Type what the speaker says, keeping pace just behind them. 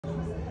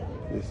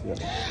This, yeah.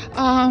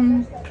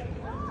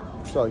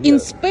 So In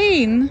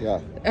Spain,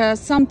 yeah.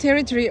 Some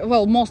territory,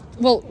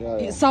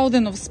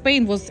 southern of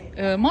Spain was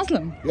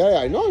Muslim. Yeah,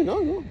 I know.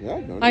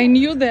 Yeah, I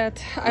knew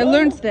that. I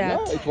learned that.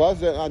 Yeah, it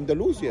was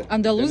Andalusia.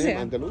 Andalusia.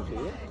 Andalusia,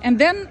 yeah. And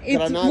then it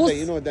Granada, was...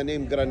 you know the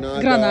name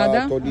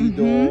Granada,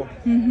 Toledo,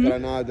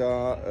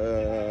 Granada,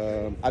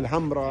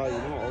 Alhambra, you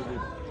know, all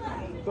these.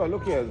 So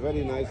look here, it's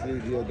very nicely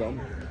here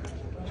done.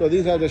 So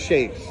these are the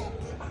Sheikhs.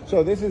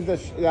 So this is the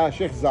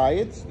Sheikh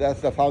Zayed,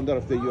 that's the founder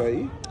of the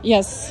UAE.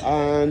 Yes.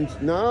 And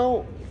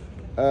now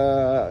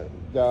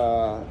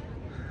the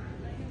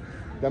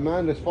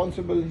man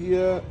responsible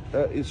here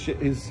is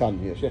his son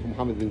here, Sheikh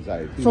Mohammed bin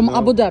Zayed. From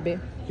Abu Dhabi.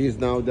 He's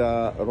now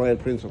the Royal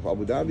Prince of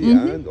Abu Dhabi,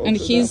 and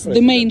he's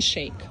the main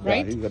sheikh,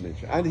 right? Yeah, he's the main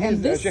sheikh. And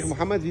he's Sheikh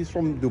Mohammed, he's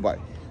from Dubai.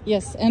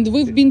 Yes, and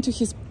we've been to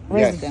his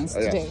residence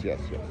today. Yes.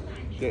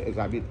 Sheikh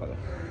Zabid.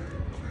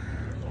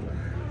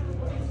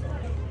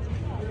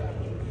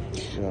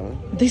 Yeah.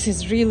 This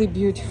is really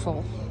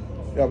beautiful.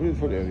 Yeah,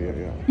 beautiful area,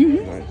 yeah.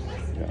 Nice.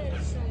 Yeah.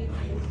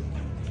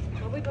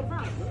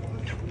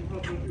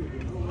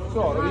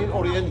 So,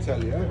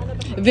 Oriental, yeah?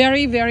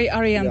 Very, very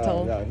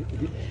Oriental. Yeah.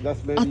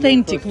 That's maybe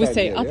authentic, we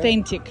say. Here,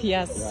 authentic,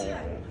 yes.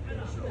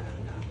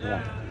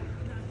 Yeah.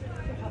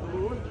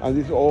 And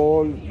it's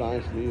all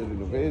nicely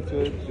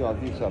renovated. Yeah,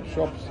 these are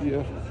shops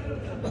here.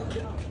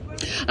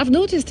 I've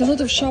noticed a lot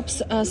of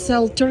shops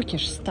sell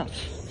Turkish stuff.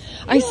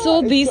 I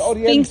saw these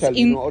things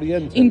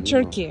in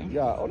Turkey.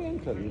 Yeah,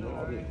 Oriental,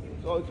 Oriental.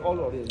 So it's all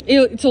Oriental.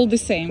 It's all the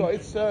same. So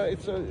it's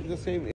the same.